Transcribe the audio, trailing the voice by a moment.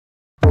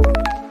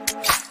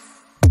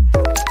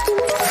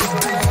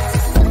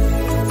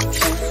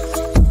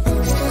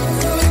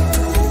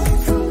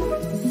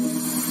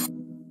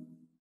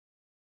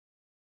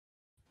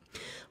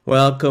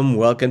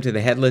Welcome to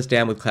the Headless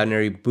Down with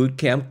Cloudinary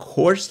Bootcamp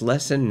course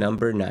lesson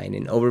number 9,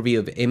 an overview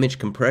of image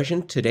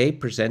compression, today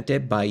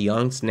presented by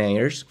Jan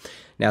Snijers.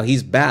 Now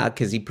he's back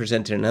because he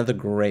presented another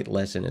great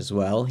lesson as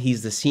well.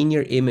 He's the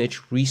senior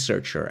image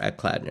researcher at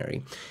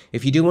Cloudinary.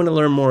 If you do want to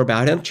learn more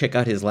about him, check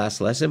out his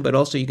last lesson, but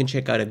also you can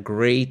check out a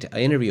great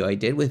interview I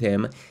did with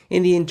him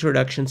in the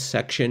introduction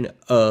section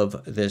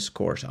of this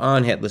course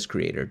on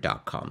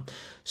headlesscreator.com.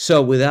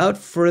 So without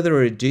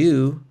further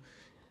ado,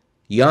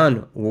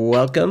 Jan,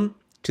 welcome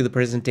to the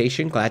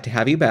presentation. Glad to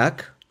have you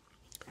back.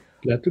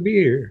 Glad to be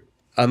here.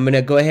 I'm going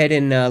to go ahead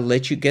and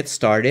let you get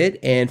started.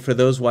 And for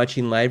those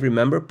watching live,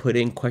 remember, put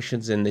in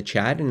questions in the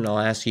chat and I'll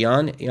ask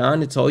Jan.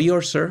 Jan, it's all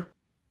yours, sir.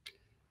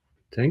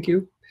 Thank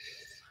you.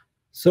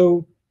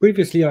 So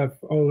previously, I've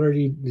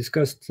already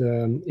discussed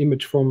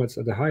image formats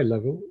at a high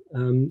level.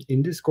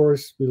 In this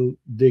course, we'll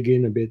dig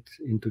in a bit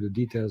into the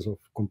details of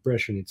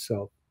compression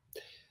itself.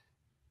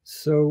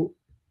 So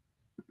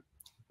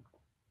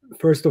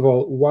first of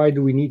all, why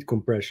do we need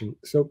compression?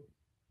 So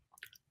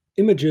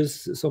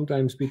images,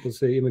 sometimes people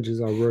say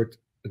images are worth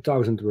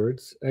 1,000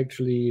 words.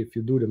 Actually, if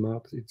you do the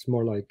math, it's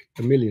more like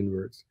 1,000,000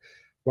 words.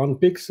 1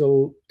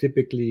 pixel,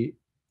 typically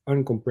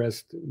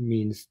uncompressed,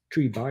 means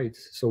 3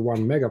 bytes. So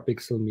 1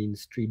 megapixel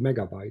means 3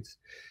 megabytes.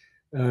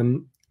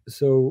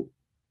 So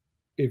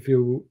if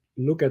you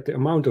look at the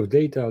amount of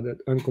data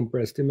that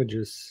uncompressed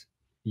images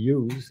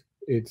use,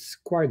 it's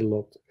quite a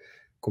lot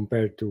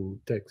compared to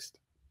text.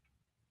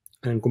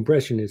 And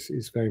compression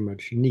is very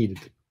much needed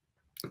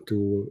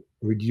to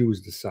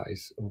reduce the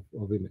size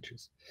of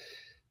images.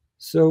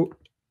 So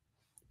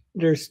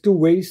there's 2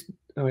 ways.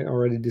 I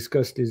already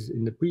discussed this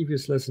in the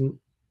previous lesson.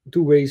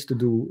 2 ways to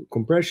do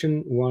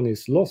compression. One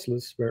is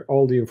lossless, where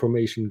all the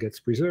information gets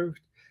preserved.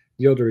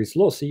 The other is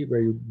lossy,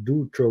 where you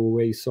do throw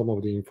away some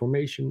of the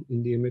information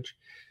in the image,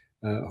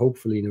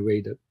 hopefully in a way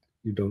that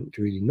you don't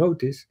really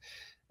notice.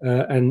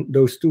 And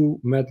those 2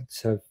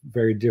 methods have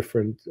very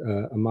different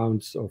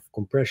amounts of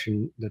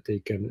compression that they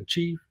can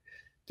achieve.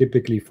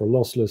 Typically for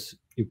lossless,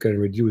 you can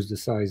reduce the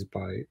size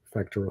by a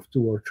factor of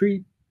 2 or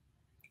 3.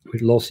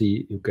 With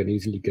lossy, you can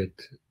easily get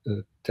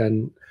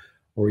 10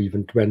 or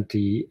even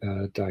 20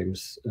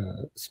 times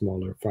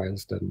smaller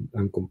files than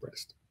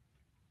uncompressed.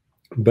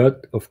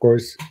 But of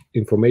course,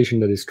 information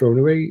that is thrown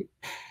away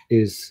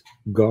is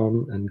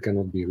gone and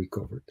cannot be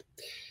recovered.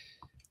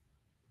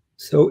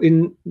 So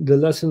in the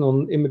lesson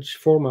on image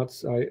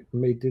formats, I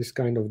made this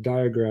kind of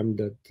diagram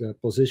that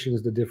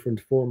positions the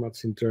different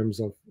formats in terms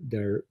of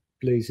their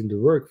place in the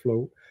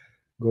workflow,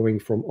 going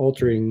from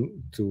authoring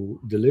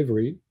to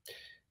delivery.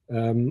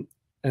 And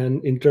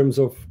in terms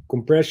of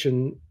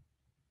compression,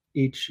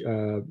 each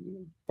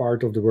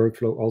part of the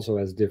workflow also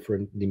has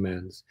different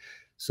demands.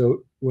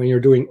 So when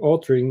you're doing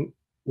authoring,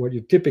 what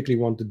you typically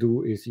want to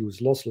do is use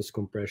lossless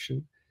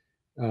compression.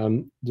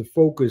 The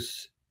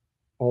focus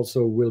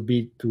also will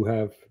be to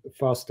have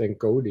fast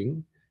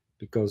encoding,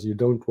 because you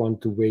don't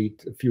want to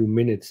wait a few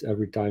minutes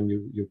every time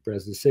you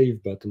press the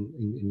save button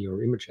in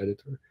your image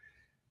editor.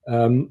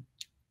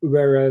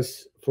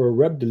 Whereas for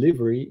web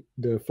delivery,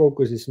 the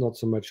focus is not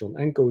so much on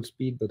encode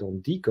speed, but on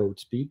decode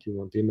speed. You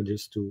want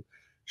images to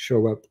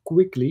show up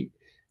quickly.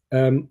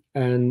 And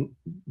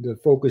the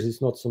focus is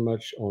not so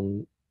much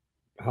on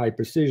high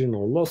precision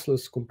or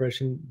lossless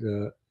compression.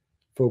 The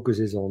focus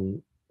is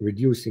on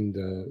reducing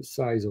the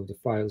size of the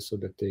files so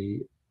that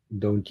they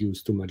don't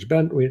use too much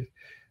bandwidth.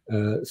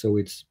 So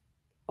it's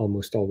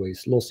almost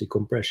always lossy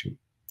compression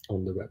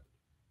on the web.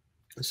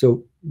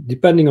 So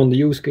depending on the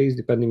use case,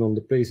 depending on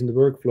the place in the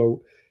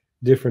workflow,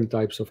 different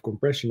types of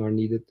compression are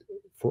needed.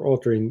 For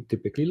authoring,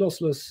 typically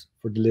lossless.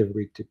 For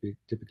delivery,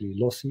 typically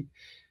lossy.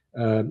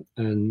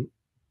 And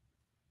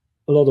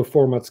a lot of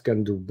formats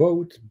can do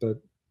both, but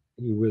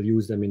you will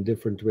use them in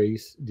different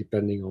ways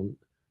depending on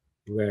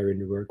where in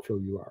the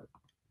workflow you are.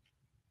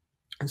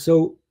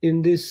 So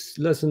in this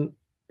lesson,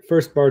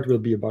 first part will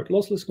be about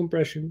lossless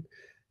compression.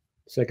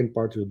 Second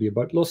part will be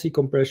about lossy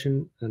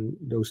compression, and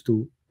those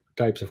 2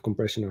 types of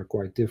compression are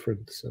quite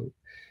different. So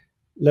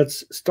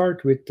let's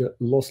start with the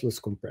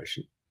lossless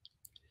compression.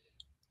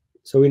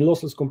 So in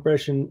lossless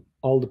compression,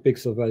 all the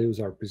pixel values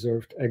are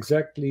preserved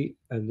exactly,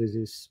 and this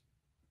is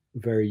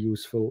very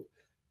useful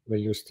when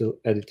you're still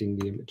editing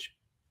the image.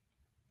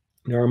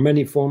 There are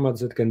many formats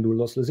that can do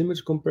lossless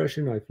image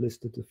compression. I've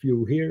listed a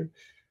few here.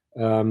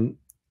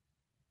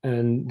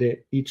 And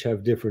they each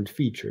have different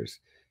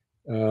features.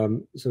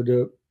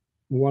 So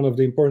one of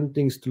the important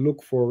things to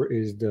look for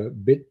is the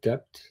bit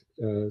depth,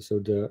 so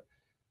the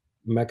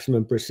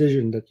maximum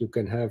precision that you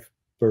can have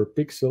per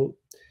pixel.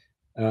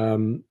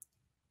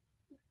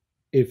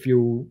 If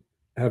you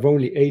have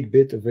only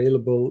 8-bit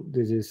available,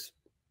 this is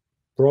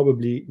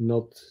probably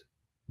not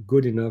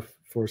good enough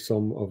for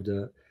some of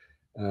the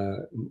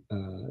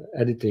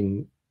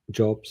editing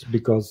jobs,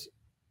 because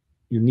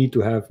you need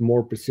to have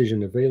more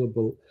precision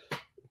available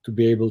to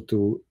be able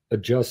to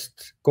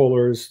adjust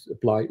colors,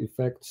 apply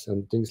effects,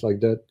 and things like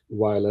that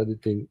while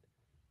editing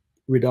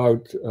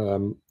without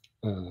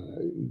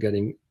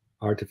getting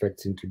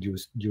artifacts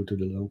introduced due to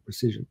the low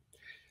precision.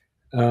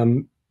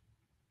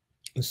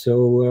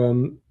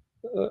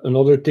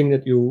 Another thing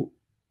that you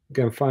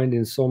can find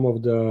in some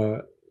of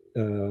the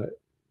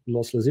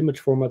lossless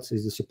image formats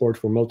is the support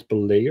for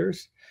multiple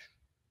layers.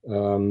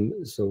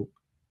 So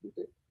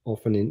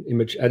often in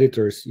image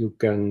editors, you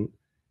can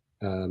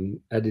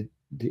edit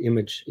the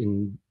image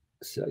in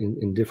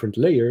different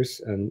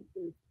layers and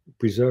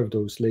preserve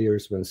those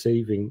layers when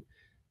saving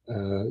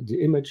the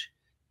image.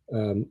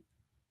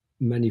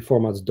 Many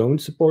formats don't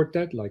support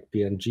that, like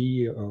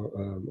PNG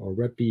or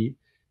WebP.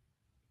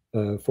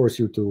 Force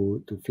you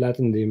to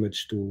flatten the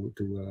image to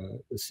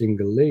a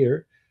single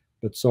layer,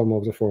 but some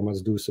of the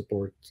formats do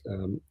support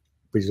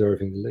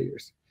preserving the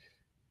layers.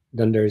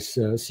 Then there's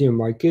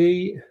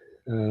CMYK,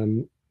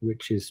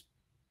 which is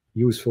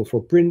useful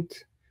for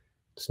print.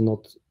 It's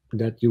not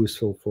that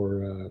useful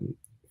for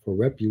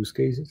web use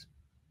cases.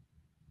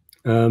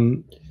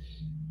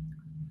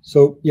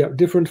 So yeah,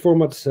 different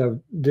formats have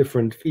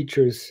different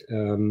features,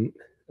 and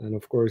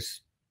of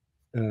course,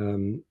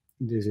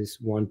 this is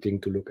one thing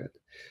to look at.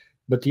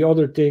 But the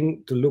other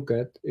thing to look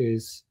at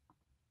is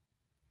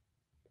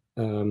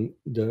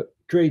the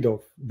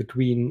trade-off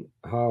between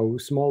how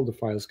small the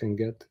files can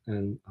get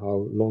and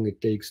how long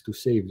it takes to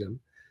save them.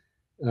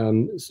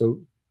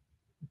 So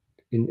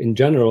in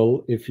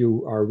general, if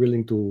you are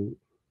willing to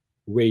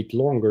wait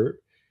longer,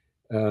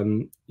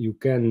 you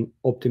can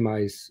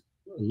optimize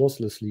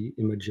losslessly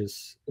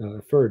images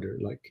further.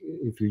 Like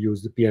if you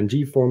use the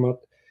PNG format,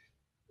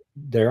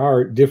 there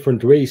are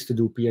different ways to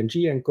do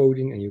PNG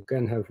encoding, and you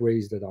can have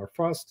ways that are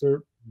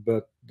faster,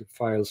 but the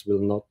files will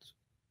not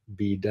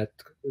be that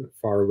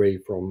far away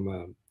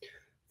from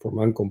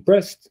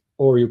uncompressed.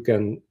 Or you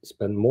can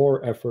spend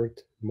more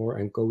effort, more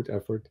encode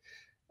effort,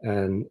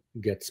 and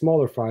get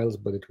smaller files,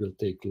 but it will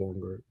take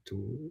longer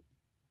to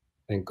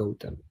encode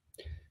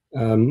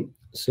them.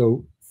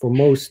 So for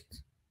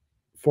most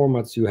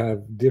formats, you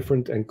have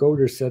different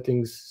encoder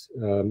settings.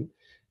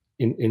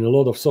 In a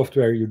lot of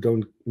software, you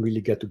don't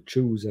really get to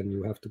choose, and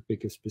you have to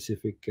pick a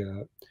specific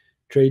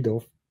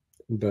trade-off.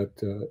 But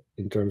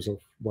in terms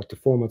of what the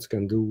formats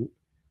can do,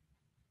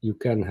 you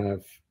can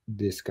have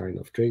this kind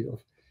of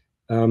trade-off.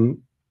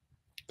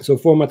 So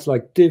formats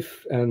like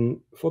TIFF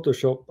and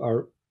Photoshop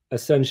are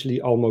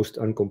essentially almost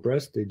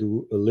uncompressed. They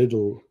do a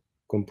little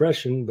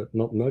compression, but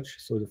not much.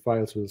 So the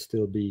files will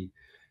still be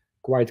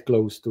quite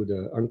close to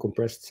the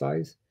uncompressed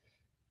size.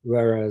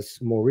 Whereas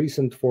more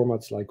recent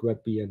formats like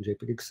WebP and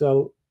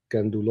JPEG-XL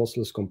can do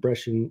lossless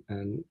compression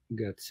and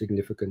get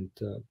significant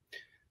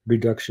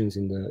reductions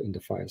in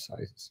the file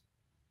sizes.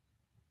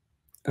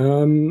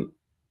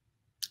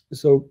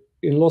 So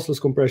in lossless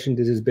compression,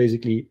 this is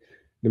basically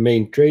the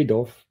main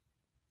trade-off.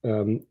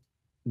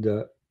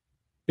 The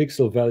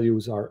pixel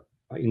values are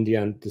in the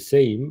end the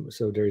same,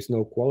 so there is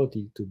no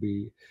quality to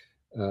be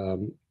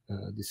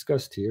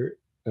discussed here.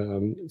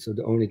 So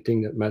the only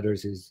thing that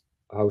matters is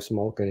how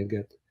small can it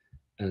get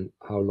and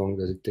how long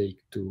does it take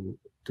to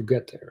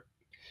get there.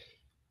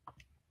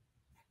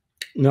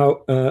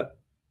 Now,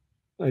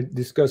 I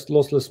discussed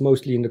lossless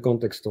mostly in the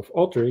context of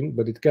authoring,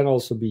 but it can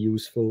also be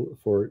useful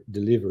for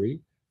delivery,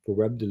 for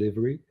web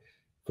delivery,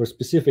 for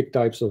specific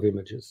types of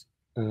images.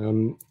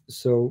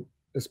 So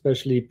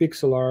especially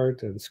pixel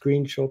art and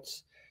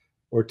screenshots,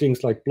 or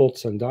things like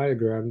plots and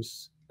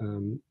diagrams,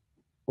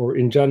 or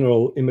in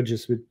general,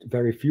 images with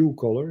very few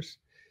colors,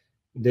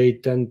 they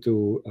tend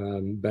to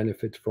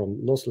benefit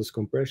from lossless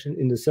compression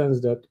in the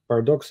sense that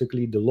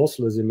paradoxically, the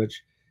lossless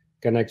image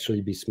can actually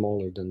be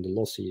smaller than the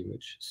lossy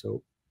image.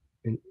 So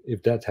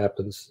if that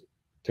happens,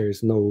 there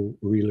is no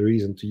real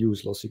reason to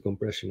use lossy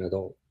compression at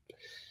all.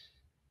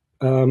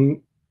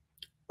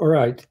 All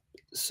right,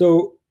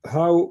 so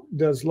how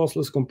does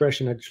lossless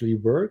compression actually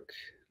work?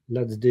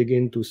 Let's dig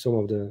into some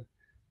of the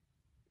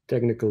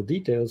technical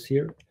details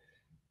here.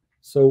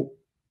 So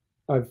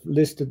I've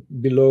listed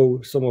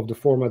below some of the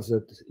formats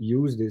that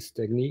use this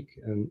technique,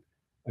 and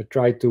I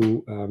try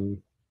to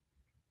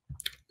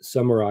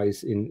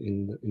summarize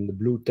in the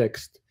blue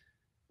text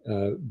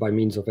by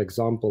means of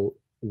example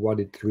what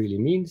it really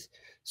means.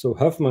 So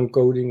Huffman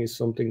coding is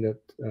something that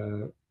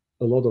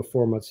a lot of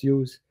formats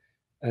use,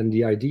 and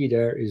the idea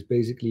there is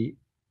basically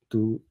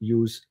to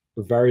use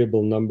a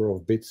variable number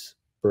of bits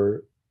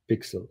per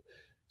pixel.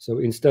 So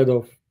instead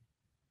of,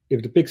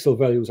 if the pixel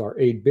values are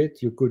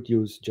 8-bit, you could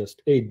use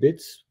just 8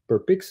 bits per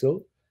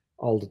pixel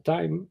all the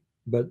time,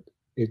 but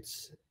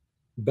it's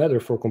better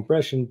for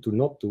compression to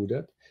not do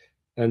that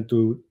and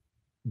to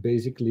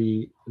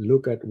basically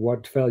look at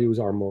what values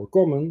are more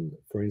common.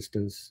 For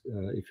instance,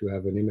 if you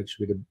have an image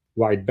with a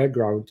white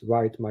background,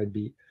 white might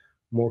be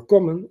more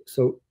common.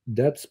 So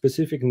that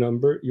specific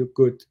number, you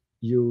could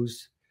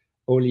use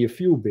only a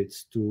few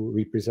bits to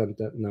represent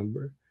that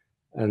number.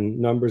 And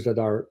numbers that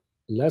are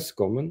less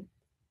common,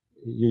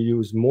 you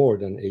use more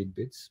than 8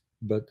 bits.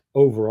 But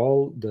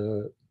overall,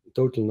 the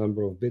total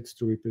number of bits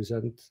to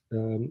represent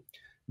the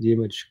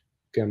image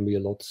can be a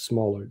lot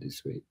smaller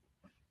this way.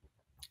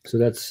 So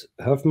that's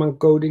Huffman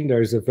coding.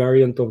 There's a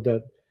variant of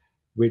that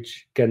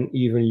which can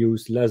even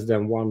use less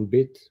than 1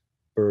 bit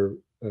per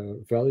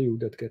value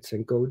that gets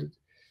encoded.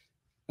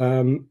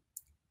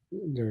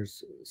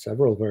 there's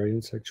several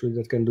variants actually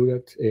that can do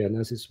that.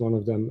 ANS is one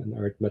of them, and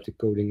arithmetic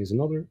coding is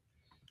another.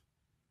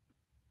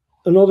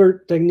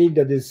 Another technique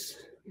that is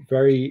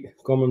very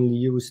commonly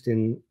used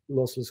in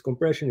lossless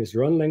compression is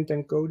run length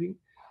encoding.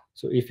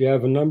 So if you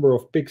have a number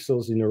of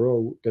pixels in a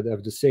row that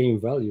have the same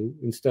value,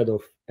 instead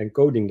of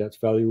encoding that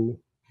value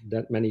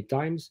that many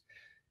times,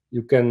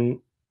 you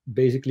can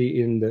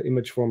basically in the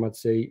image format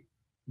say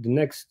the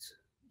next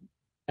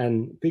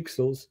n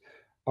pixels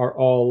are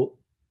all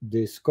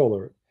this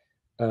color.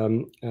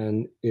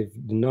 And if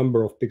the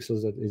number of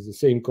pixels that is the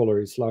same color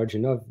is large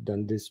enough,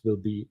 then this will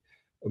be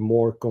a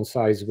more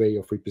concise way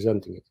of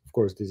representing it. Of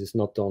course, this is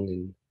not done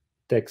in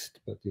text,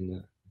 but in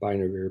a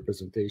binary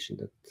representation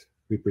that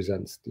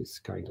represents this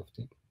kind of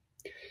thing.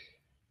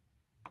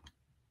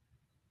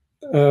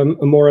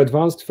 A more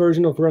advanced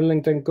version of run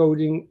length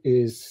encoding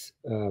is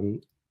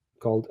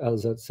called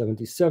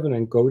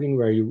LZ77 encoding,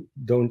 where you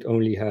don't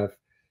only have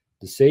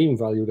the same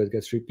value that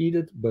gets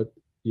repeated, but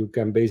you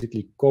can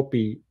basically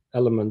copy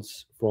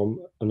elements from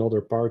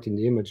another part in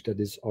the image that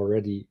is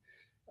already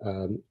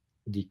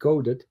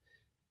decoded,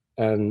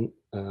 and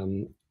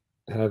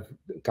have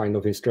kind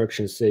of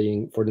instructions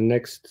saying for the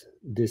next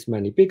this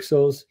many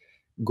pixels,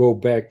 go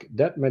back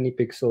that many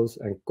pixels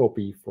and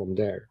copy from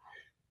there.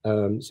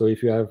 So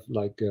if you have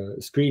like a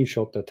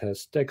screenshot that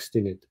has text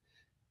in it,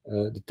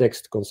 the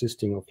text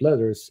consisting of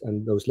letters,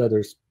 and those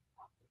letters,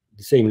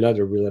 the same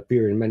letter will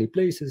appear in many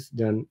places,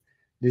 then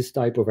this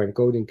type of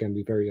encoding can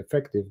be very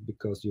effective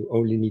because you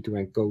only need to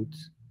encode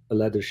a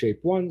letter shape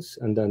once,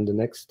 and then the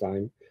next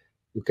time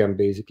you can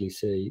basically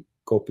say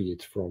copy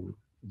it from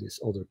this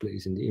other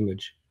place in the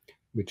image,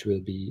 which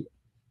will be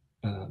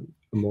a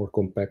more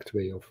compact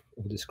way of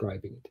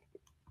describing it.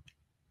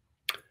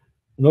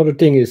 Another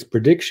thing is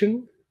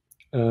prediction.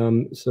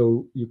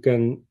 So you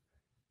can,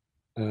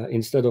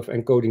 instead of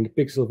encoding the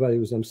pixel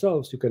values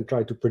themselves, you can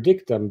try to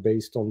predict them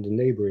based on the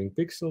neighboring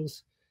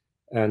pixels.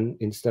 And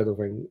instead of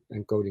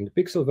encoding the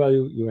pixel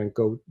value, you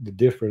encode the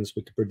difference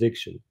with the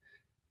prediction.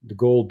 The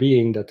goal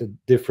being that the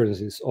difference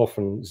is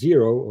often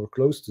 0 or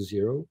close to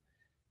 0,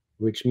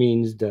 which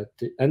means that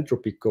the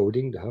entropy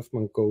coding, the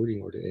Huffman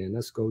coding or the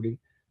ANS coding,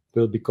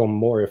 will become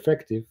more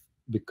effective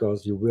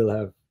because you will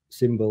have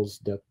symbols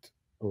that,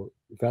 or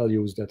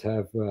values that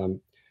have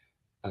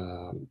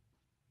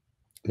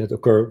that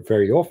occur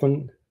very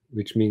often,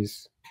 which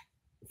means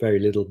very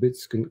little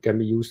bits can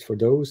be used for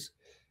those,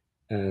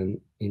 and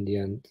in the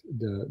end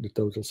the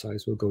total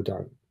size will go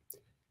down.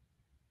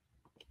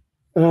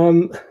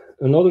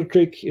 Another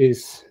trick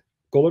is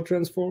color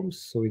transforms.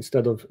 So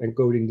instead of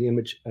encoding the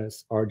image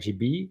as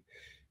RGB,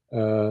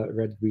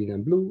 red, green,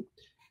 and blue,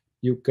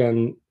 you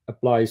can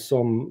apply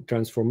some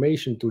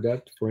transformation to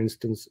that, for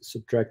instance,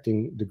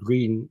 subtracting the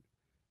green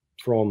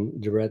from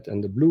the red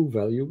and the blue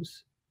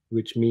values,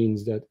 which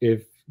means that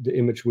if the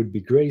image would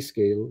be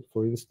grayscale,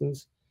 for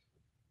instance,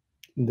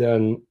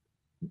 then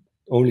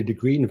only the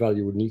green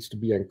value needs to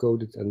be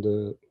encoded and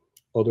the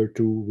other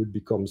two would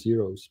become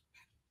zeros.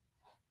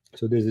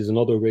 So this is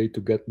another way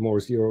to get more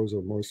zeros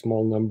or more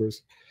small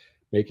numbers,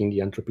 making the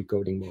entropy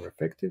coding more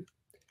effective.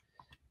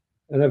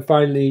 And then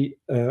finally,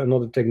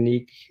 another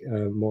technique,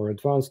 more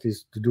advanced,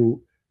 is to do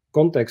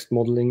context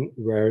modeling,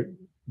 where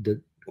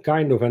the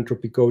kind of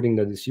entropy coding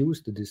that is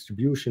used, the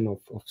distribution of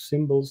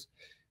symbols,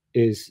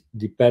 is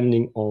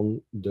depending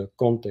on the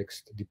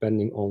context,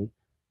 depending on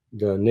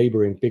the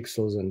neighboring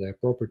pixels and their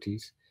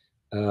properties.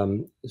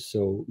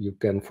 So you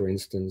can, for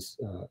instance,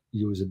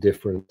 use a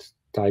different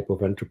type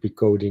of entropy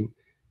coding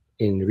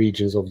in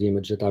regions of the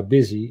image that are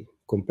busy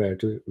compared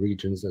to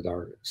regions that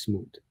are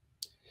smooth.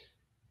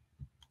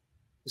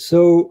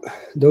 So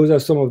those are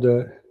some of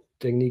the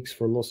techniques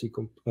for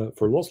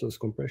lossless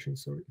compression.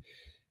 Sorry,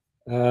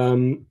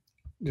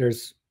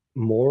 there's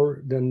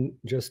more than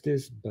just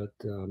this, but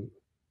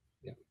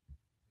yeah,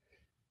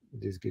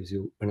 this gives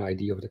you an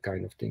idea of the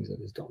kind of things that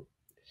is done.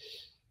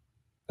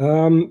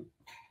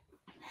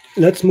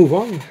 Let's move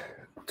on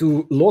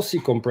to lossy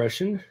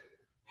compression.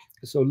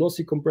 So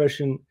lossy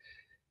compression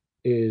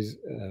is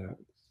a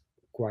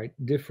quite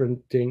different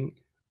thing,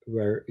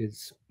 where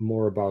it's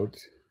more about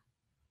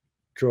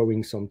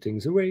throwing some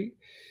things away.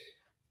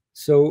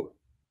 So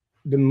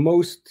the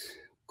most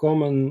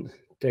common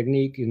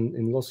technique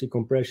in lossy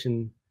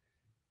compression,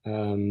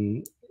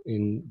 in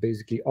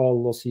basically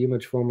all lossy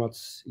image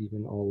formats,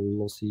 even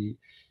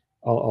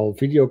all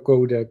video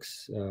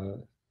codecs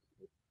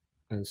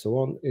and so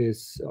on,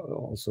 is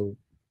also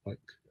like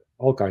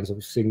all kinds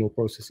of signal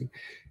processing,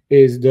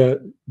 is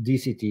the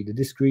DCT, the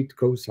discrete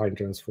cosine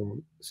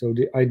transform. So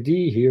the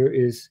idea here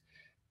is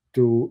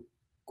to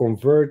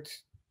convert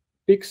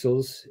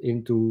pixels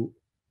into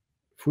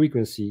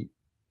frequency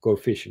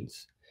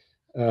coefficients.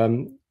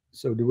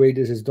 So the way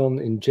this is done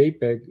in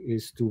JPEG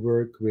is to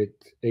work with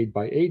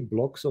 8x8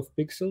 blocks of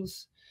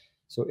pixels.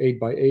 So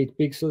 8x8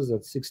 pixels,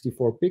 that's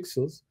 64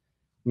 pixels.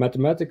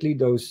 Mathematically,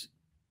 those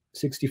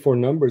 64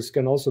 numbers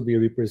can also be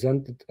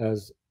represented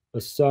as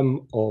a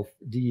sum of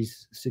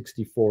these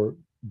 64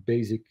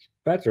 basic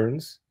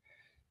patterns.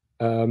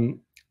 And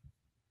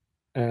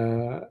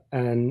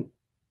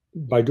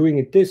by doing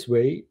it this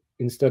way,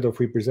 instead of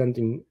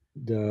representing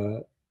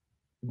the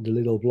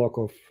little block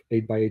of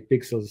 8 by 8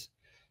 pixels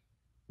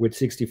with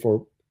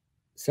 64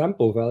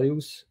 sample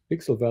values,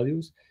 pixel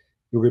values,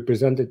 you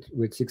represent it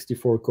with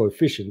 64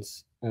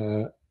 coefficients.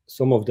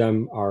 Some of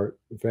them are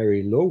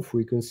very low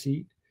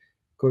frequency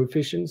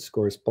coefficients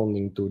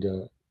corresponding to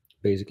the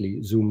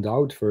basically zoomed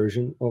out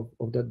version of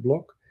that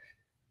block,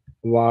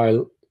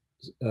 while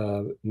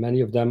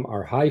many of them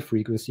are high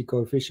frequency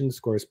coefficients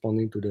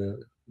corresponding to the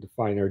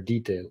finer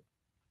detail.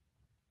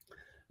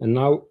 And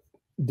now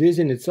this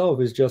in itself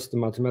is just a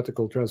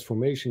mathematical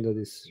transformation that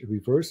is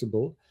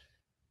reversible,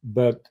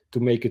 but to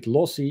make it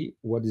lossy,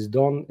 what is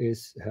done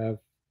is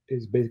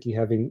basically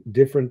having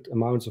different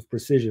amounts of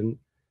precision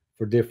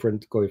for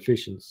different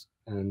coefficients.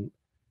 And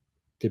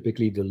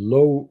typically the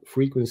low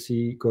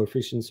frequency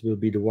coefficients will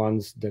be the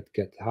ones that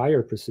get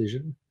higher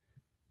precision,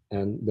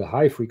 and the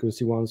high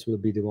frequency ones will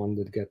be the ones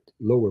that get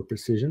lower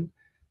precision,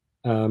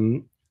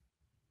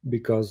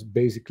 because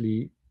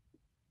basically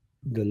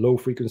the low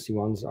frequency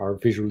ones are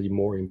visually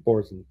more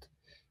important.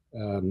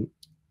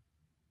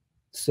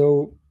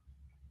 So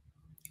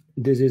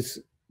this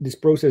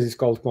process is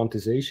called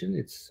quantization.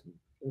 It's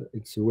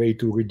a way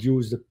to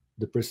reduce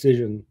the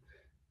precision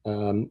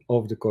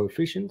of the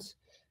coefficients,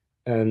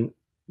 and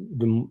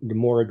the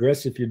more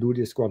aggressive you do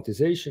this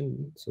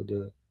quantization, so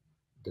the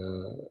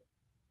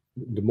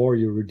more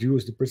you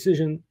reduce the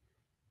precision,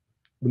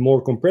 the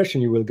more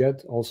compression you will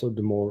get, also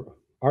the more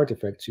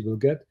artifacts you will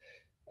get.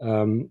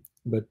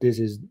 But this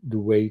is the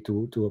way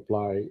to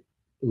apply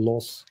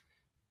loss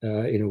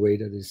in a way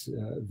that is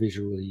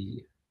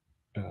visually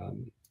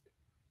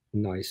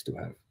nice to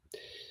have.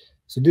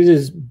 So this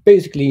is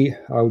basically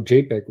how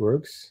JPEG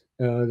works.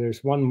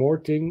 There's one more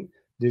thing.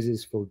 This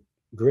is for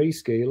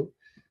grayscale.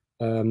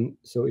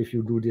 So if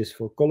you do this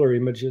for color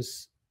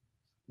images,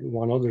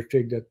 one other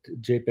trick that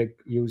JPEG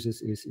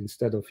uses is,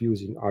 instead of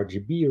using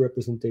RGB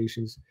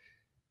representations,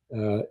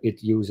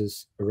 it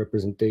uses a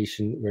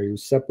representation where you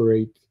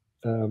separate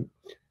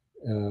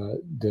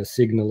the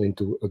signal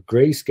into a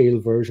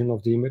grayscale version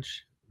of the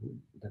image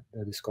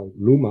that is called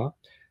luma,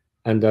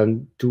 and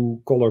then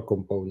two color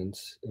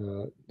components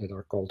that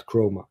are called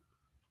chroma.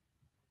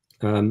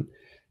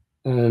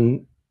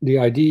 And the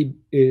idea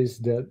is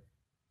that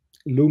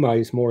luma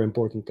is more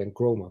important than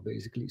chroma,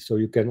 basically. So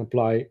you can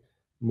apply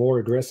more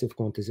aggressive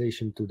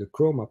quantization to the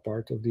chroma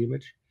part of the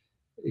image.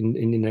 In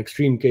an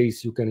extreme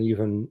case, you can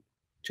even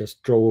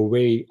just throw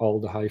away all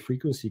the high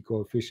frequency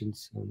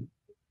coefficients and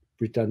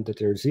pretend that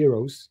they're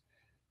zeros.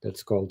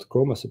 That's called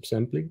chroma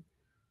subsampling.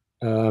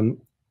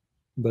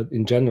 But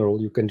in general,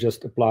 you can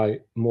just apply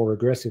more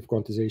aggressive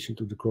quantization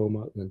to the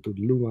chroma than to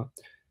the luma.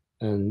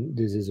 And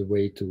this is a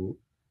way to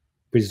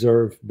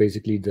preserve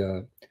basically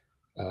the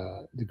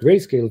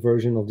grayscale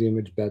version of the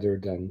image better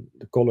than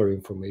the color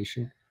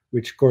information,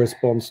 which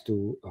corresponds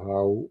to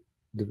how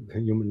the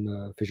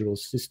human visual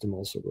system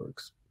also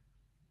works.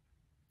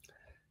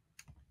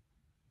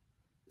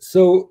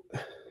 So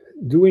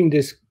doing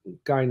this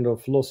kind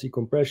of lossy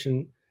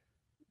compression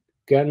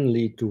can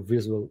lead to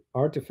visual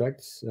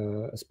artifacts,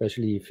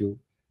 especially if you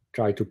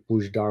try to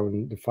push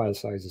down the file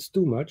sizes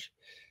too much.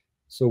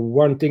 So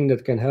one thing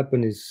that can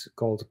happen is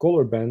called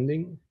color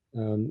banding.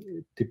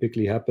 It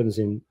typically happens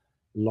in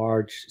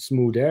large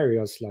smooth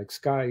areas like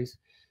skies,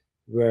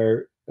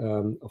 where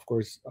of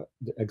course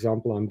the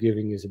example I'm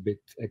giving is a bit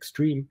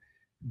extreme,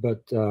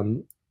 but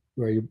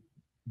where you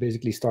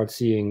basically start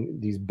seeing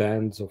these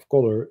bands of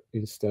color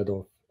instead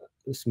of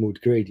a smooth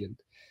gradient.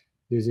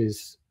 This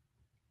is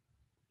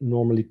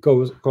normally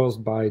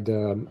caused by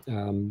the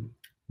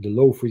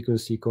low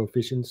frequency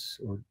coefficients,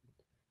 or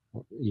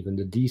even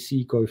the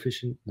DC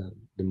coefficient,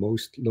 the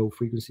most low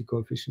frequency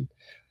coefficient,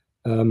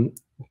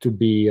 to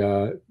be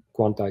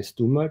quantized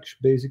too much,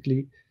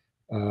 basically,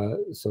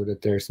 so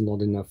that there's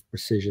not enough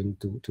precision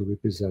to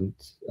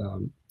represent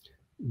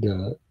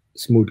the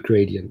smooth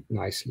gradient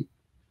nicely.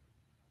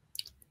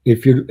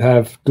 If you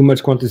have too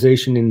much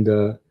quantization in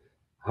the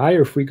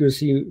higher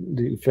frequency,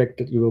 the effect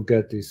that you will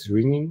get is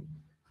ringing,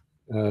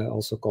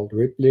 also called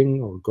rippling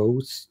or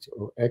ghosts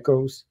or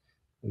echoes.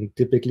 And it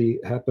typically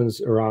happens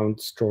around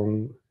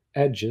strong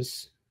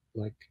edges,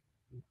 like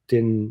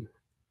thin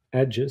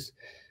edges,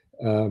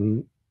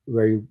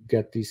 where you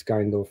get these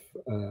kind of,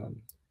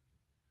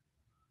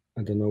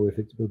 I don't know if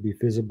it will be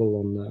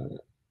visible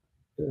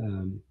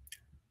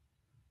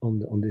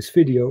on this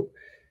video,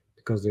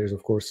 because there's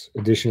of course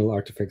additional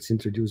artifacts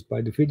introduced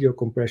by the video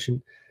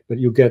compression, but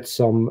you get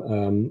some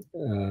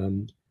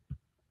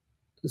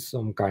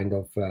kind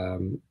of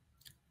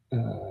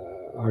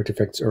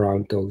artifacts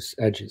around those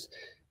edges,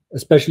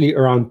 especially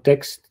around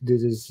text.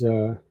 This is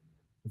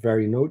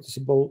very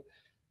noticeable.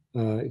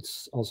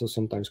 It's also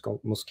sometimes called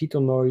mosquito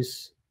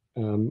noise.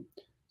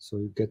 So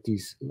you get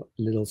these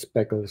little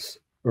speckles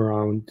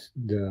around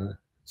the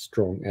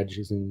strong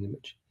edges in the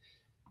image.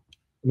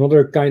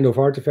 Another kind of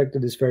artifact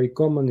that is very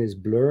common is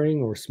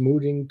blurring or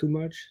smoothing too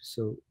much.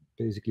 So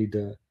basically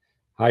the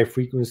high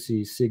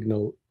frequency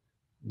signal,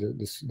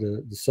 the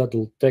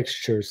subtle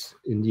textures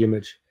in the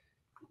image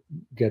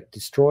get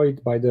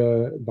destroyed by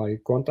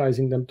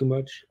quantizing them too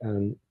much,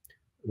 and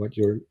what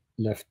you're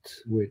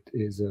left with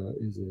is a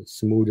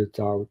smoothed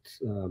out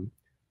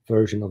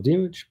version of the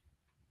image.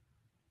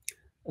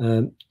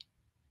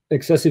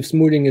 Excessive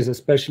smoothing is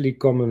especially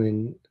common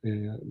in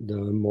the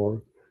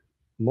more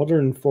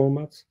modern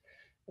formats.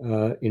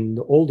 In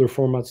the older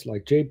formats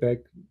like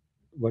JPEG,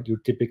 what you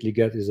typically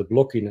get is a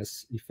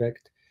blockiness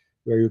effect,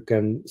 where you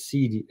can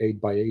see the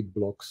 8x8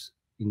 blocks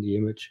in the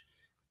image.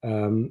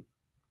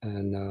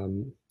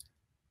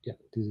 Yeah,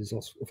 this is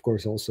also, of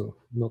course, also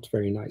not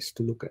very nice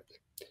to look at.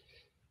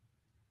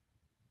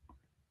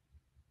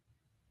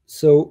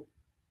 So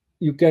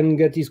you can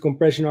get these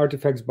compression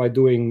artifacts by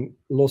doing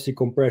lossy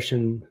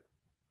compression,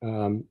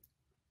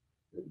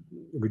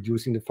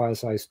 reducing the file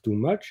size too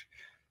much.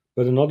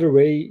 But another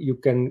way you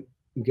can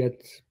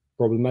get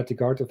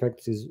problematic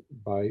artifacts is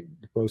by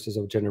the process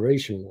of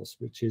generation loss,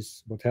 which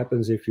is what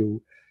happens if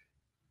you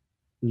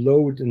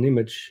load an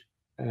image,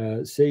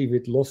 save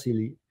it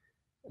lossily,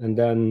 and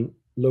then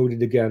load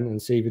it again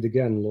and save it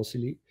again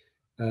lossily.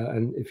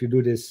 And if you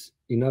do this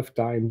enough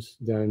times,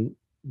 then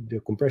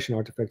the compression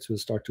artifacts will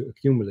start to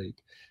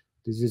accumulate.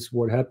 This is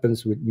what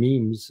happens with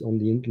memes on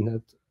the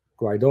internet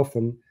quite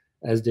often.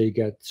 As they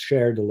get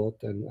shared a lot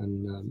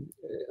and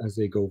as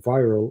they go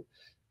viral,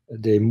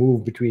 they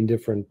move between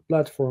different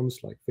platforms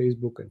like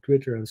Facebook and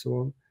Twitter and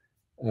so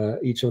on.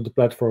 Each of the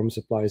platforms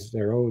applies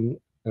their own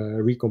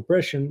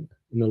recompression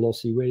in a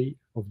lossy way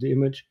of the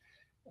image,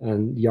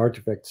 and the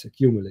artifacts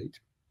accumulate.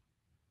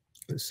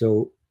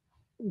 So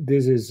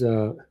this is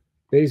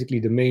basically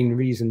the main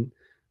reason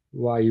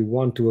why you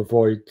want to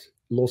avoid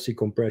lossy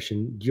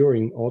compression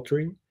during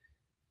authoring,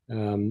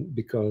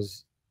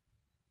 because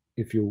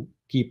if you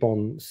keep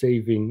on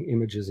saving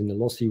images in a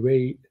lossy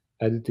way,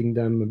 editing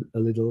them a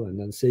little and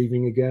then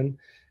saving again,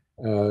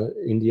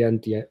 in the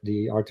end,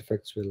 the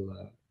artifacts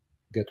will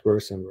get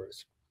worse and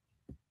worse.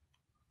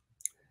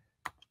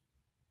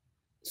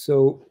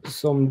 So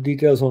some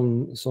details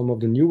on some of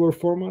the newer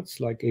formats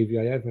like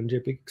AVIF and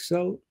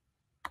JPEG-XL.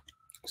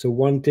 So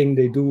one thing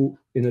they do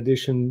in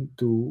addition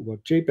to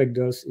what JPEG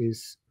does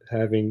is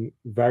having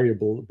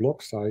variable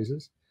block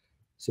sizes.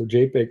 So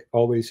JPEG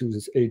always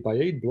uses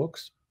 8x8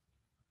 blocks,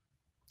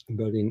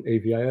 but in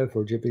AVIF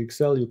or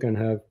JPEG-XL you can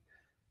have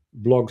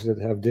blocks that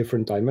have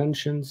different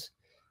dimensions.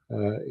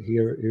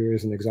 Here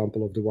is an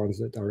example of the ones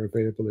that are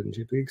available in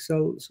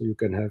JPEG-XL. So you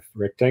can have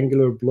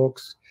rectangular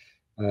blocks,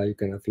 you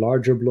can have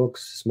larger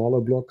blocks,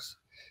 smaller blocks,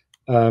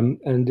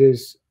 and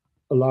this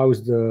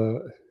allows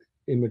the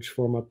image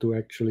format to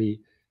actually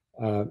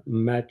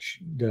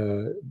match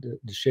the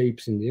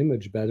shapes in the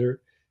image better,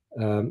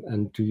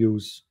 and to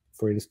use,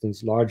 for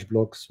instance, large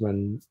blocks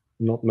when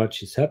not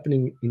much is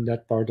happening in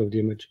that part of the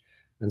image,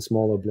 and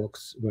smaller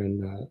blocks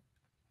when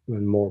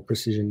more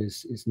precision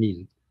is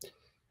needed.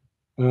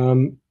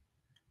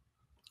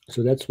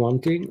 So that's one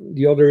thing.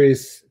 The other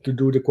is to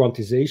do the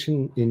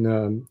quantization in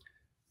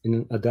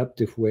an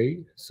adaptive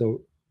way.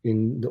 So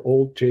in the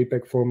old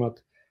JPEG format,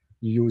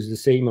 you use the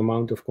same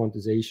amount of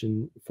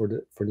quantization for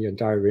the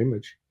entire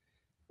image.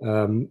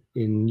 In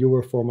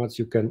newer formats,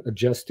 you can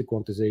adjust the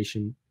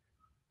quantization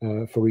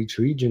for each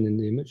region in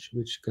the image,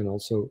 which can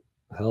also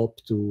help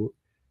to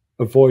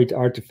avoid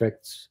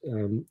artifacts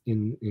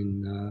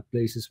in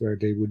places where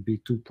they would be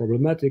too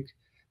problematic,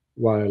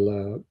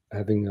 while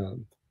having a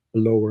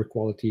lower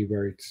quality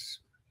where it's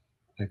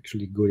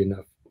actually good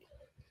enough.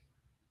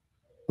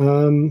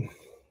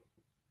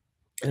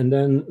 And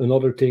then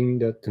another thing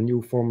that the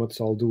new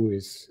formats all do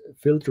is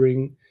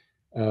filtering,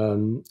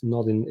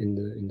 not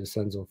in the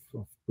sense of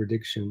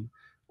prediction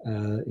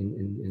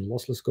in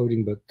lossless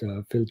coding, but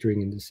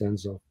filtering in the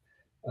sense of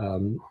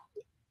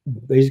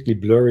basically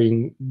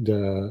blurring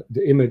the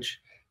image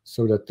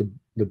so that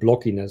the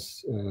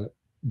blockiness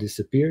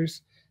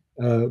disappears.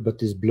 But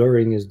this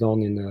blurring is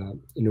done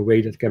in a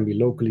way that can be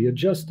locally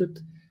adjusted,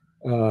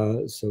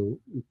 so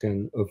you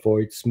can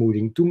avoid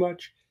smoothing too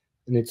much.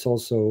 And it's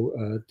also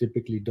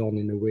typically done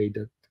in a way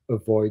that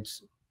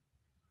avoids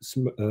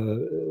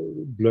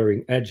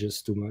blurring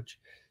edges too much.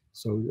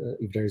 So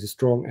if there's a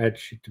strong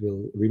edge, it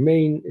will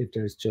remain. If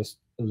there's just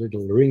a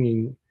little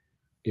ringing,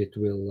 it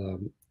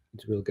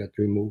will get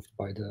removed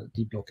by the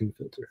deblocking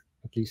filter.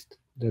 At least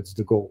that's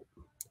the goal.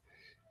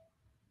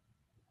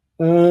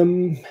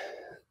 All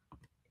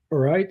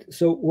right.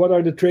 So what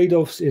are the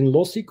trade-offs in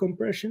lossy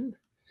compression?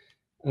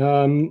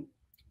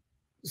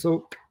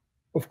 So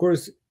of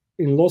course,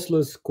 in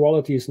lossless,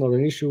 quality is not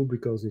an issue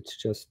because it's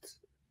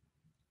just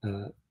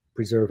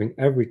preserving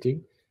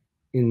everything.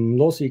 In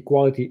lossy,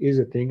 quality is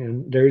a thing,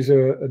 and there is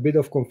a bit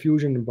of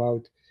confusion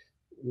about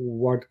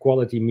what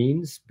quality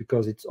means,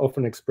 because it's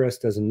often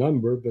expressed as a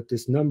number, but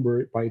this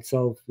number by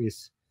itself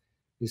is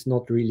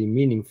not really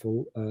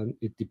meaningful.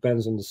 It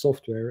depends on the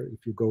software.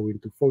 If you go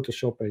into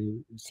Photoshop and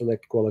you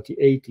select quality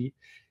 80,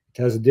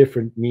 it has a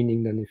different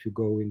meaning than if you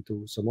go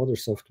into some other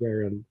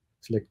software and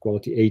select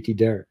quality 80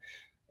 there.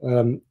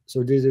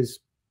 So this is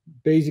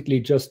basically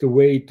just a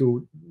way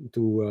to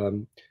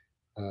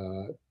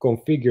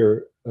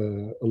configure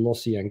a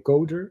lossy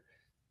encoder.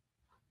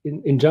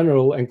 In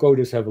general,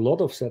 encoders have a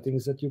lot of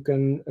settings that you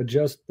can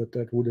adjust, but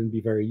that wouldn't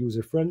be very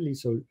user-friendly.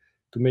 So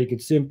To make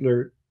it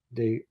simpler,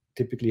 they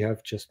typically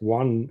have just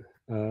one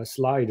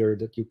slider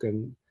that you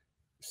can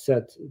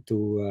set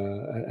to,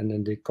 and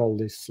then they call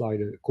this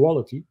slider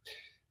quality.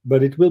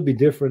 But it will be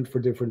different for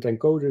different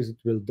encoders. It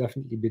will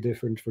definitely be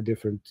different for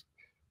different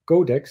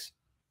codecs.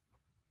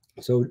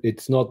 So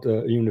it's not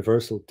a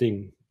universal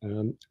thing.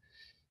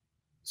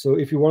 So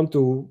if you want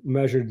to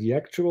measure the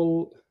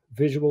actual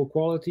visual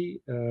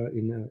quality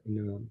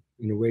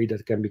in a way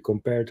that can be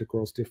compared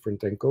across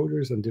different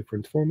encoders and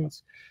different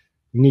formats,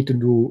 you need to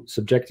do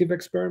subjective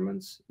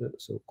experiments,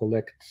 so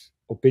collect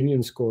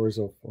opinion scores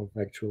of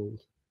actual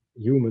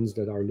humans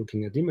that are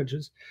looking at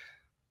images,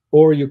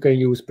 or you can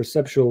use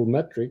perceptual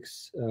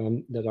metrics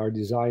that are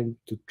designed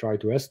to try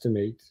to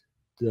estimate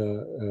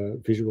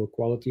the visual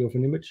quality of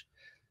an image.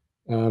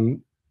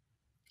 And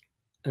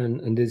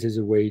this is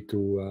a way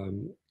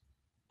to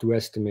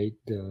estimate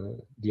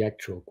the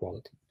actual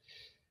quality.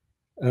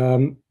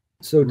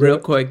 So Real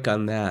quick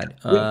on that.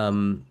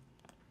 Yeah.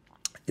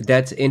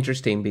 That's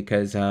interesting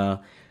because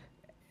at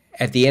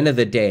the end of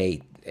the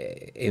day,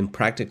 in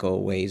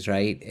practical ways,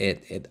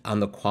 right? On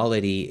the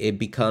quality, it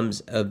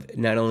becomes of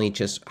not only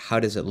just how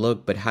does it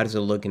look, but how does it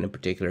look in a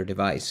particular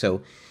device.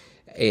 So,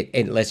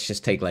 let's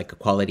just take like a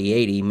quality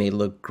 80 may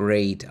look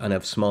great on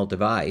a small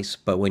device,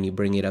 but when you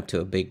bring it up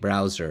to a big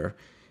browser,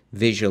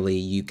 visually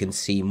you can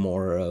see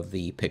more of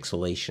the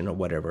pixelation or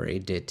whatever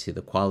it did to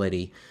the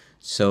quality.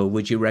 So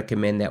would you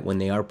recommend that when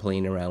they are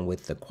playing around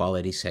with the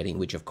quality setting,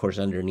 which of course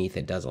underneath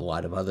it does a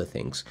lot of other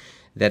things,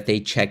 that they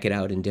check it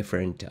out in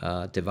different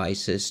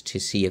devices to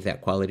see if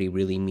that quality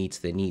really meets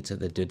the needs of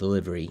the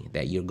delivery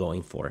that you're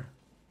going for?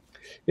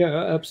 Yeah,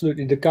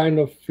 absolutely. The kind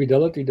of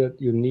fidelity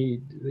that you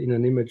need in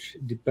an image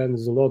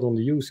depends a lot on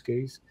the use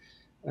case,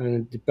 and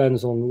it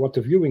depends on what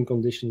the viewing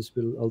conditions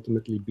will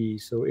ultimately be.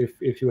 So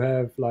if you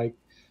have, like,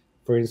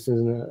 for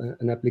instance,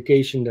 an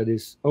application that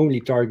is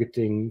only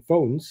targeting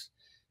phones,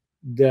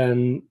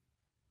 then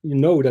you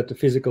know that the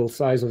physical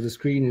size of the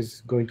screen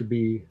is going to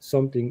be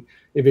something.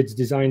 If it's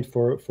designed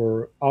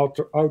for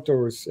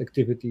outdoors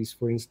activities,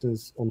 for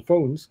instance, on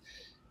phones,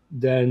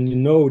 then you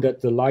know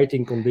that the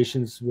lighting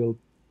conditions will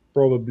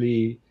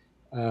probably,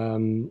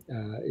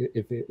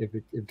 if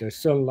there's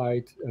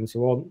sunlight and so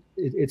on,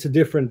 it's a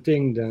different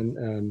thing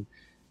than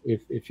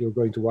if you're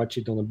going to watch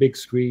it on a big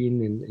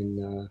screen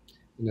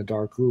in a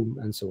dark room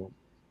and so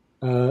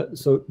on.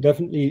 So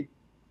definitely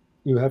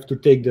you have to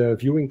take the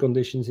viewing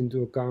conditions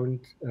into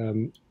account,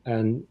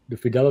 and the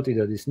fidelity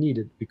that is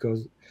needed,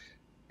 because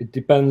it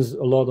depends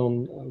a lot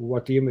on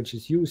what the image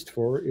is used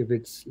for. If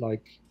it's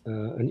like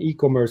an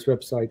e-commerce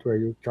website where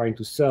you're trying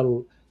to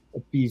sell a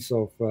piece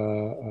of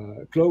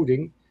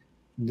clothing,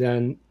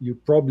 then you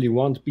probably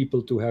want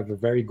people to have a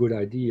very good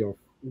idea of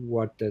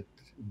what that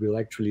will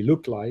actually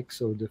look like.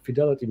 So the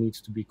fidelity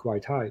needs to be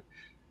quite high.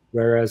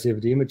 Whereas if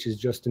the image is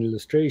just an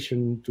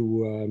illustration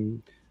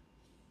to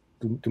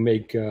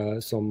make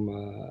some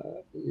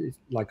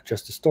like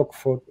just a stock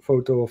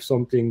photo of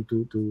something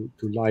to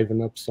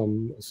liven up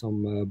some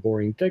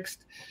boring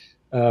text,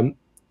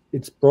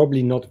 it's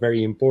probably not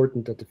very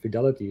important that the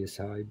fidelity is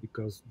high,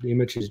 because the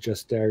image is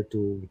just there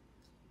to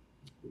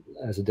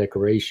as a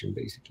decoration,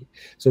 basically.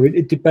 So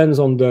it depends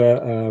on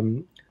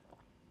the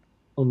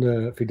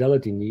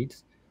fidelity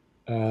needs,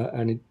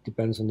 and it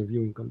depends on the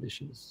viewing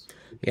conditions.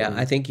 Yeah,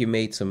 I think you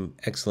made some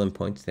excellent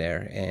points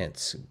there. And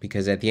it's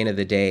because at the end of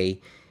the day,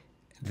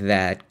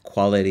 that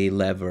quality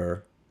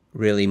lever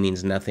really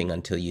means nothing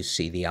until you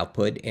see the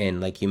output. And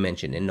like you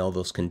mentioned, in all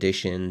those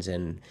conditions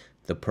and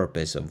the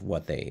purpose of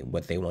what they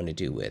want to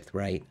do with,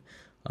 right?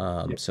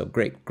 Yeah. So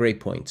great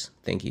points.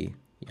 Thank you,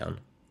 Jan.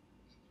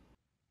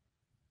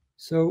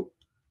 So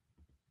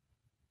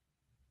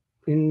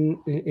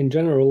in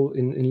general,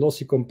 in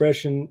lossy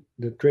compression,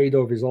 the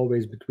trade-off is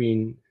always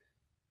between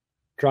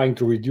trying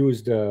to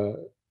reduce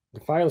the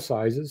file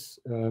sizes,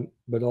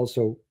 but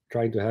also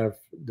trying to have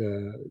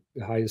the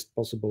highest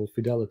possible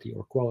fidelity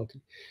or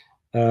quality.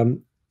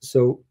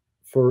 So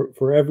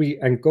for every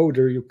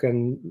encoder, you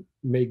can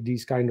make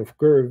these kind of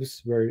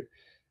curves where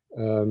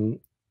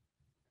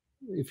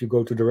if you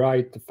go to the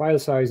right, the file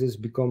sizes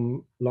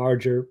become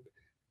larger,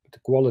 but the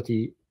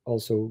quality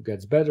also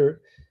gets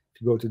better.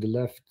 If you go to the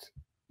left,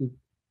 you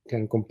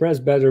can compress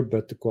better,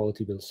 but the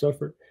quality will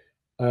suffer.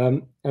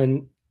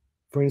 And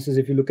for instance,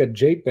 if you look at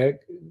JPEG,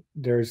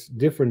 there's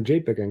different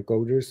JPEG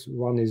encoders.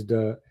 One is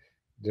the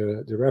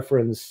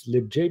reference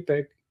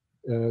libJPEG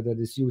that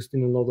is used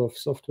in a lot of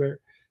software.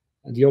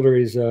 And the other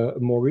is a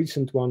more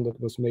recent one that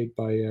was made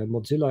by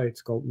Mozilla.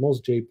 It's called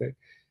MozJPEG.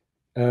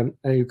 And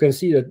you can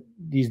see that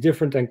these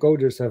different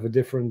encoders have a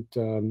different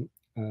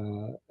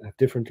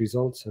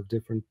results, have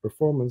different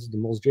performance. The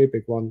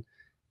MozJPEG one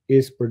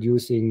is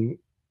producing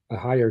a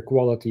higher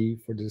quality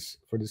for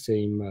the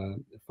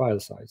same file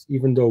size,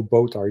 even though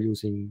both are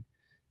using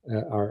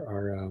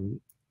are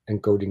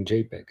encoding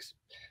JPEGs.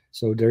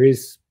 So there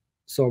is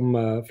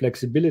some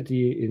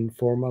flexibility in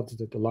formats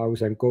that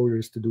allows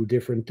encoders to do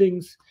different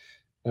things.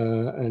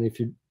 And if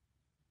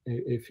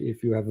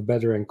you have a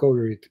better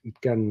encoder,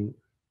 it can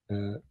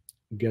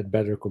get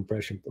better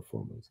compression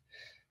performance.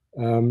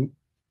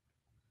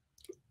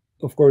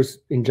 of course,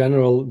 in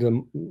general,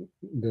 the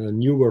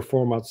newer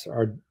formats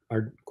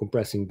are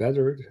compressing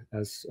better,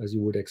 as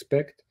you would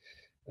expect.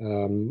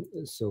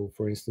 So,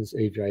 for instance,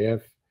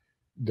 AVIF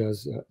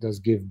does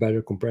give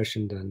better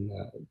compression than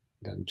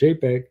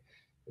JPEG.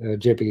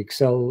 JPEG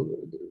XL,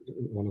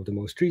 one of the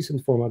most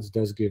recent formats,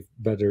 does give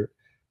better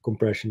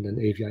compression than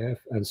AVIF,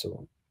 and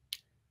so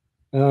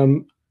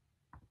on.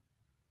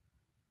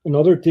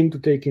 Another thing to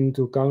take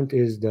into account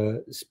is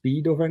the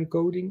speed of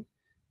encoding.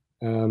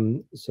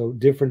 So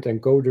different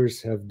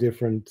encoders have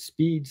different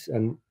speeds,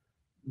 and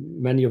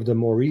many of the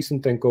more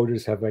recent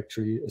encoders have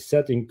actually a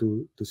setting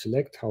to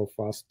select how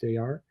fast they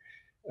are.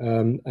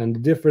 And the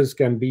difference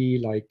can be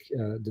like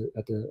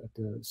at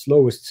the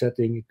slowest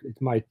setting,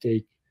 it might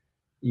take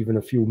even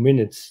a few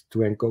minutes to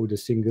encode a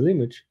single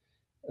image,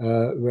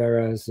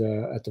 whereas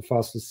at the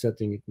fastest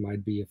setting, it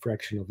might be a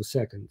fraction of a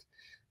second.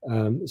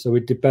 So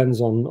it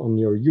depends on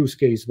your use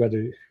case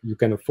whether you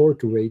can afford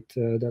to wait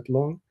that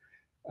long.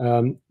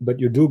 But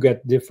you do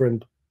get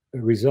different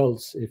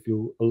results. If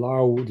you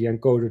allow the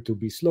encoder to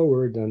be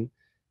slower, then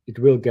it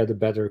will get a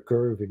better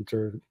curve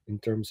in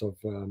terms of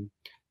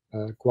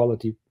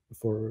quality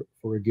for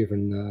a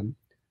given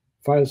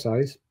file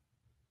size.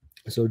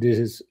 So this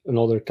is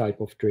another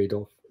type of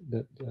trade-off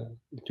that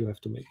you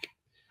have to make.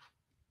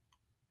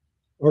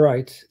 All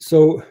right,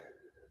 so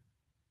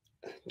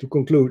to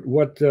conclude,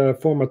 what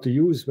format to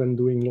use when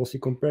doing lossy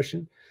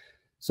compression?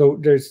 So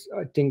there's,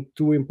 I think,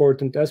 two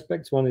important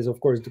aspects. One is, of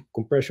course, the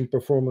compression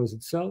performance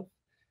itself.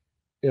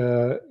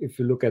 If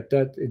you look at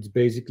that, it's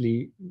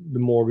basically the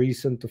more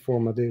recent the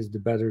format is, the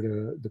better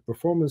the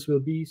performance will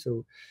be.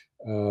 So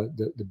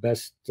the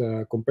best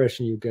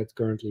compression you get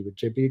currently with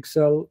JPEG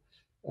XL.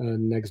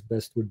 Next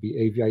best would be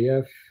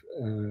AVIF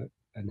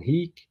and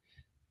HEEC.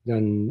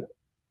 Then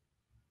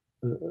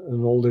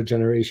an older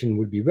generation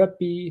would be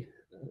WebP.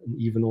 An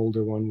even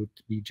older one would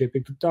be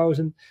JPEG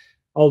 2000,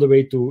 all the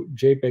way to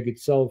JPEG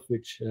itself,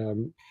 which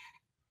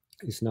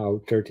is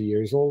now 30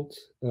 years old.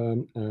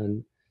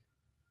 And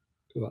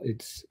well,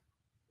 it's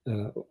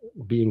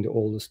being the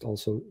oldest,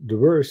 also the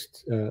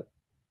worst,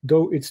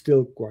 though it's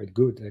still quite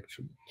good,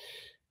 actually.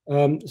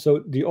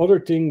 So the other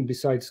thing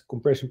besides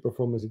compression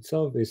performance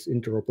itself is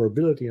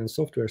interoperability and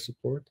software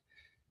support.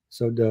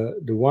 So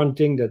the one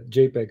thing that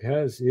JPEG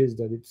has is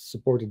that it's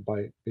supported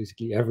by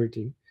basically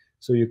everything.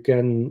 So you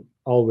can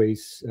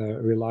always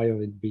rely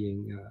on it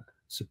being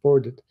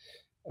supported.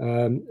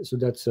 So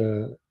that's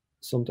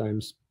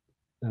sometimes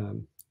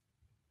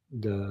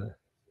the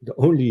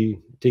only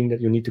thing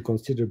that you need to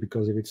consider,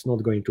 because if it's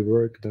not going to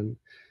work, then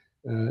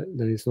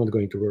it's not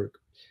going to work.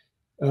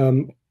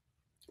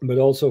 But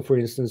also, for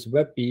instance,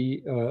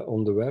 WebP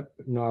on the web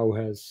now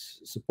has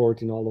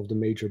support in all of the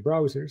major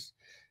browsers.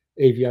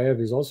 AVIF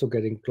is also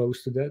getting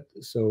close to that,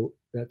 so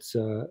that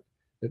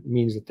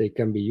means that they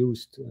can be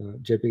used.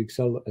 JPEG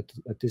XL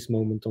at this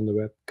moment on the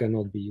web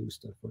cannot be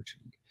used,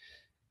 unfortunately.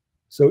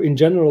 So in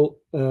general,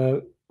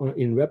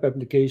 in web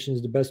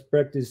applications, the best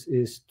practice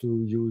is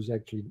to use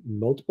actually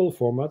multiple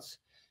formats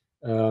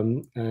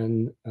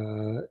and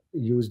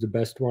use the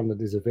best one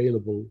that is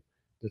available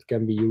that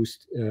can be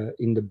used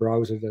in the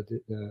browser that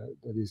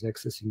is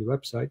accessing the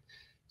website.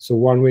 So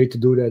one way to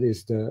do that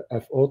is the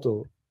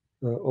fauto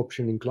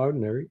option in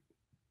Cloudinary,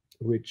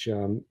 which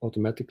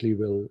automatically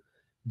will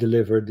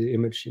deliver the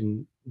image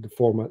in the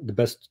format, the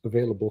best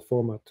available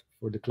format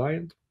for the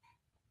client.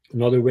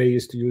 Another way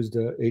is to use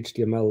the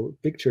HTML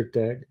picture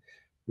tag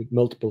with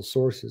multiple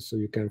sources. So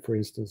you can, for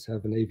instance,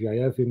 have an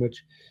AVIF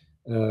image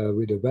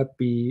with a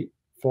WebP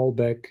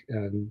fallback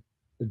and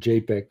a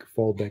JPEG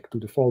fallback to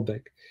the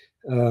fallback.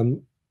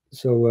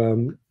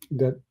 So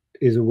that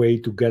is a way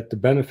to get the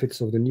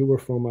benefits of the newer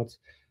formats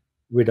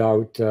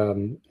without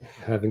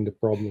having the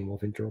problem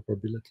of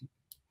interoperability.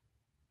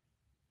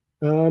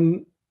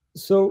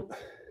 So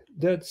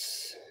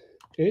that's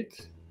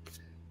it.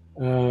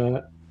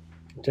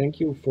 Thank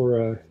you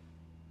for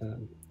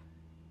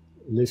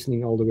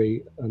listening all the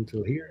way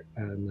until here,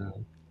 and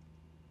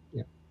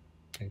yeah,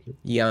 thank you.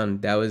 Jan,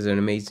 that was an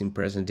amazing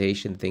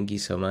presentation. Thank you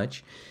so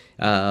much.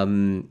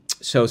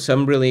 So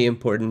some really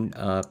important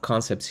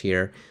concepts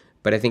here,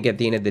 but I think at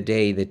the end of the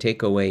day, the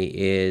takeaway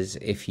is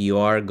if you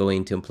are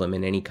going to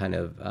implement any kind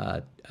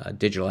of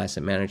digital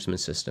asset management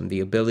system,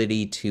 the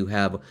ability to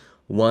have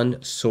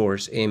one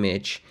source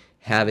image,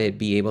 have it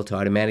be able to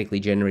automatically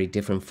generate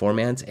different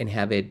formats, and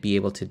have it be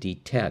able to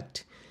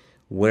detect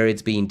where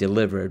it's being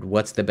delivered,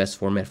 what's the best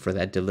format for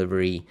that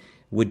delivery,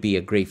 would be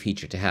a great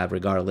feature to have,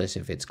 regardless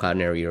if it's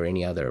Cloudinary or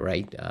any other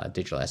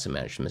digital asset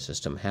management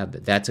system.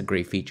 That's a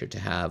great feature to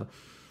have,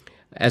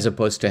 as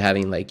opposed to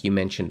having, like you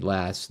mentioned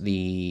last,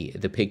 the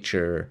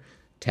picture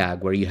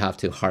tag where you have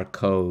to hard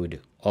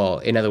code all.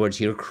 In other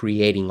words, you're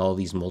creating all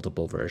these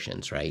multiple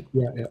versions, right?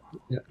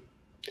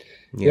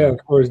 Yeah.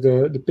 Of course,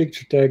 the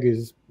picture tag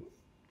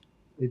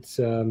it's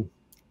a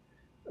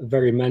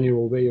very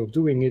manual way of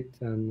doing it,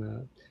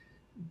 and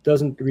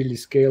doesn't really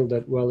scale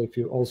that well if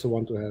you also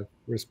want to have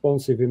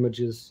responsive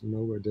images,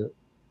 where the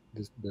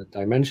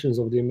dimensions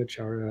of the image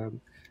are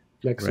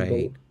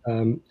flexible.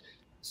 Right.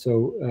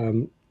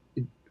 So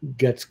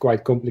gets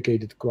quite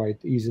complicated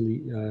quite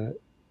easily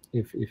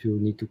if you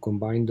need to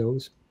combine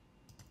those.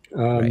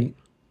 Right.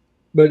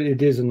 But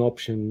it is an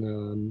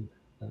option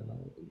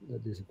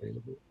that is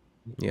available.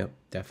 Yep,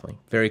 definitely.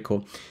 Very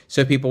cool.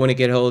 So if people want to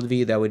get a hold of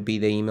you, that would be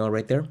the email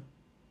right there?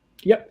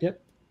 Yep,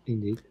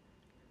 indeed.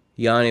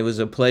 Jan, it was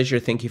a pleasure.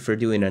 Thank you for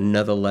doing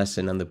another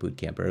lesson on the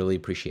bootcamp. I really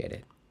appreciate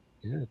it.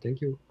 Yeah,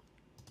 thank you.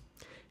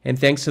 And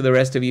thanks to the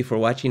rest of you for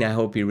watching. I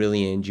hope you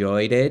really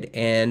enjoyed it.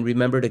 And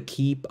remember to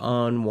keep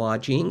on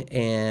watching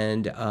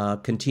and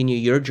continue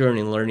your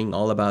journey learning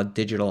all about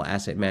digital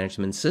asset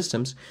management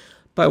systems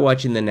by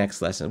watching the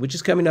next lesson, which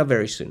is coming up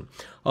very soon.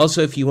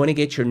 Also, if you want to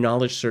get your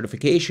knowledge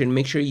certification,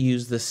 make sure you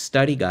use the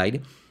study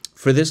guide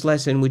for this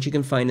lesson, which you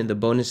can find in the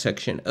bonus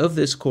section of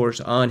this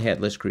course on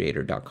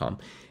headlesscreator.com.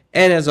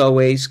 And as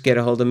always, get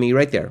a hold of me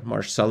right there,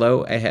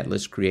 Marcelo at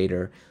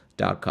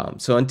headlesscreator.com.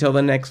 So until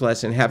the next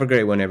lesson, have a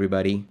great one,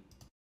 everybody.